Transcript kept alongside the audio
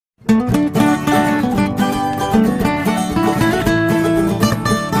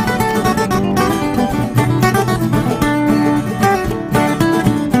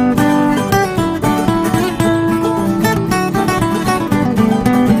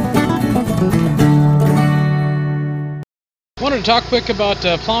going to talk quick about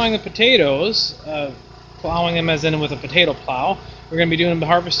plowing the potatoes, plowing them as in with a potato plow. We're going to be doing the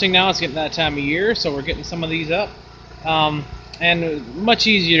harvesting now. It's getting that time of year, so we're getting some of these up. And much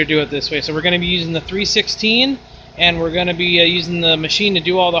easier to do it this way. So we're going to be using the 316, and we're going to be using the machine to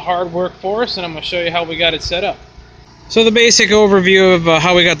do all the hard work for us, and I'm going to show you how we got it set up. So the basic overview of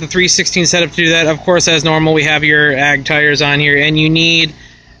how we got the 316 set up to do that, of course, as normal, we have your ag tires on here, and you need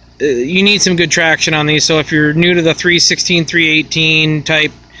some good traction on these. So if you're new to the 316, 318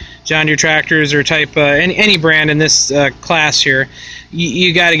 type John Deere tractors or type any brand in this class here,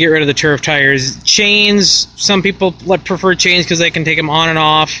 you got to get rid of the turf tires. Chains, some people prefer chains because they can take them on and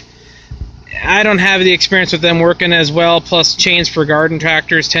off. I don't have the experience with them working as well, plus chains for garden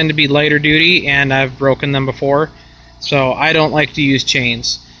tractors tend to be lighter duty, and I've broken them before, so I don't like to use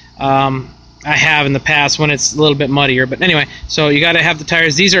chains. I have in the past when it's a little bit muddier, but anyway, so you got to have the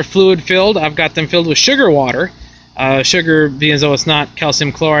tires. These are fluid filled. I've got them filled with sugar water. Sugar being as though it's not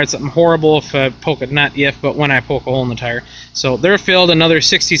calcium chloride, something horrible if I poke it, not if, but when I poke a hole in the tire. So they're filled, another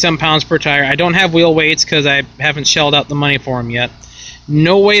 60-some pounds per tire. I don't have wheel weights because I haven't shelled out the money for them yet.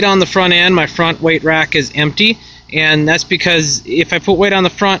 No weight on the front end. My front weight rack is empty, and that's because if I put weight on the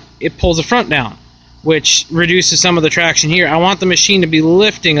front, it pulls the front down, which reduces some of the traction here. I want the machine to be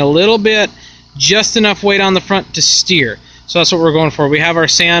lifting a little bit, just enough weight on the front to steer. So that's what we're going for. We have our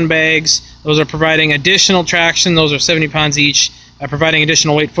sandbags. Those are providing additional traction. Those are 70 pounds each, providing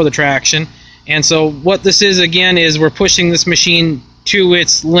additional weight for the traction. And so what this is, again, is we're pushing this machine to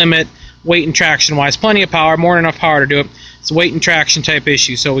its limit, weight and traction-wise. Plenty of power, more than enough power to do it. It's a weight and traction type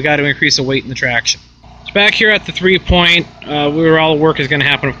issue, so we got to increase the weight and the traction. So back here at the 3-point, where all the work is going to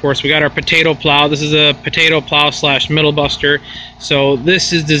happen, of course, we got our potato plow. This is a potato plow / middle buster. So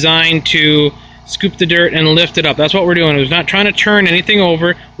this is designed to scoop the dirt and lift it up. That's what we're doing. We're not trying to turn anything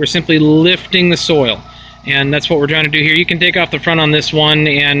over. We're simply lifting the soil. And that's what we're trying to do here. You can take off the front on this one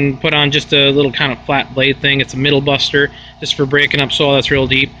and put on just a little kind of flat blade thing. It's a middle buster just for breaking up soil that's real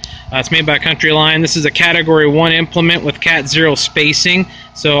deep. It's made by Country Line. This is a Category 1 implement with Cat 0 spacing,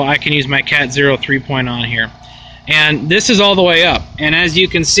 so I can use my Cat 0 3-point on here. And this is all the way up. And as you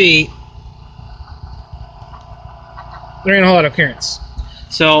can see, there ain't a whole lot of clearance.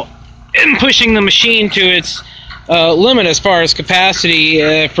 So in pushing the machine to its limit as far as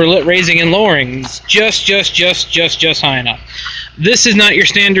capacity for raising and lowering, it's just high enough. This is not your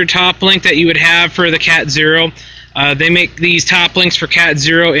standard top link that you would have for the Cat 0. They make these top links for Cat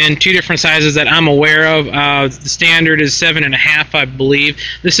 0 in 2 different sizes that I'm aware of. The standard is 7.5, I believe.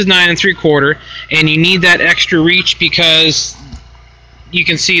 This is 9 3/4, and you need that extra reach because you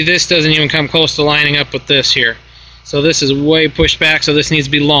can see this doesn't even come close to lining up with this here. So this is way pushed back, so this needs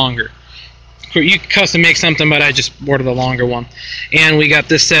to be longer. You can custom make something, but I just ordered a longer one. And we got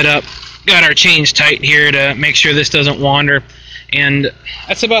this set up, got our chains tight here to make sure this doesn't wander. And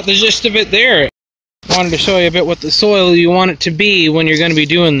that's about the gist of it there. I wanted to show you a bit what the soil you want it to be when you're going to be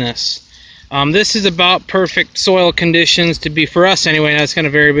doing this. This is about perfect soil conditions to be, for us anyway. That's going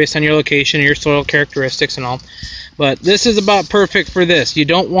to vary based on your location, your soil characteristics and all. But this is about perfect for this. You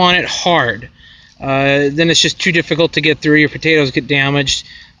don't want it hard. Then it's just too difficult to get through. Your potatoes get damaged.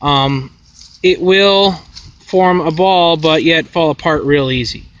 It will form a ball, but yet fall apart real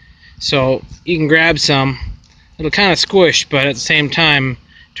easy. So you can grab some. It'll kind of squish, but at the same time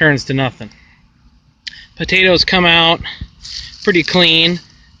turns to nothing. Potatoes come out pretty clean.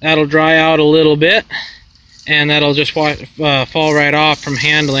 That'll dry out a little bit, and that'll just fall right off from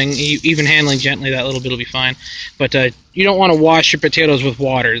handling. Even handling gently, that little bit will be fine. But you don't want to wash your potatoes with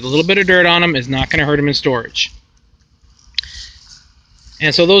water. A little bit of dirt on them is not going to hurt them in storage.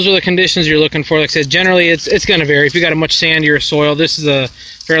 And so those are the conditions you're looking for. Like I said, generally it's going to vary. If you got a much sandier soil, this is a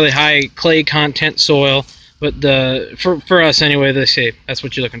fairly high clay content soil. But for us anyway, they say that's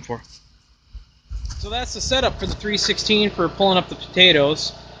what you're looking for. So that's the setup for the 316 for pulling up the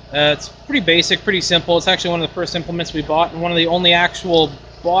potatoes. It's pretty basic, pretty simple. It's actually one of the first implements we bought, and one of the only actual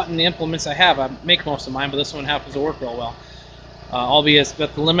bought-in implements I have. I make most of mine, but this one happens to work real well. Albeit it's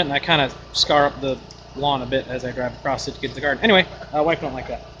at the limit, and I kind of scar up the lawn a bit as I drive across it to get to the garden. Anyway, wife don't like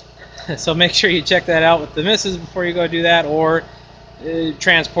that. So make sure you check that out with the missus before you go do that, or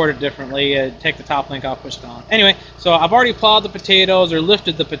transport it differently. Take the top link off, push it on. Anyway, so I've already plowed the potatoes, or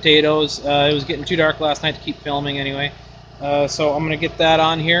lifted the potatoes. It was getting too dark last night to keep filming anyway. So I'm going to get that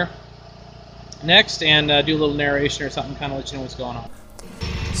on here next and do a little narration or something, kind of let you know what's going on.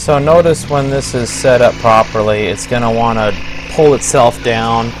 So notice when this is set up properly, it's going to want to pull itself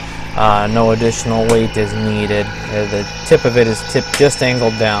down. No additional weight is needed. The tip of it is tipped just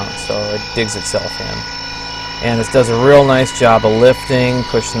angled down, so it digs itself in. and this does a real nice job of lifting,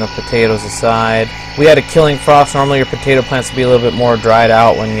 pushing the potatoes aside. We had a killing frost. Normally your potato plants would be a little bit more dried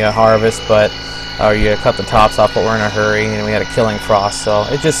out when you harvest, but or you cut the tops off, but we're in a hurry, and we had a killing frost. So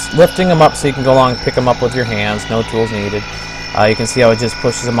it's just lifting them up so you can go along and pick them up with your hands, no tools needed. You can see how it just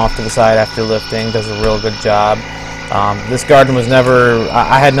pushes them off to the side after lifting, does a real good job. This garden was never,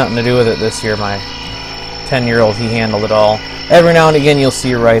 I had nothing to do with it this year. My 10-year-old, he handled it all. Every now and again you'll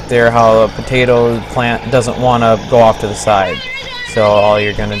see right there how a potato plant doesn't want to go off to the side. So all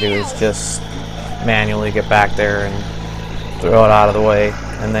you're going to do is just manually get back there and throw it out of the way,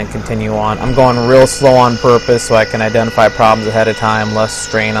 and then continue on. I'm going real slow on purpose so I can identify problems ahead of time, less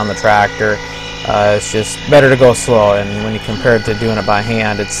strain on the tractor. It's just better to go slow, and when you compare it to doing it by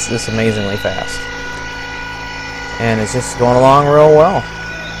hand, it's just amazingly fast. And it's just going along real well.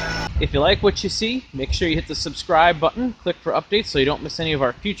 If you like what you see, make sure you hit the subscribe button, click for updates so you don't miss any of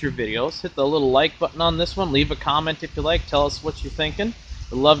our future videos. Hit the little like button on this one, leave a comment if you like, tell us what you're thinking.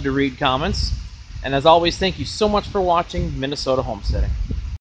 We'd love to read comments. And as always, thank you so much for watching Minnesota Homesteading.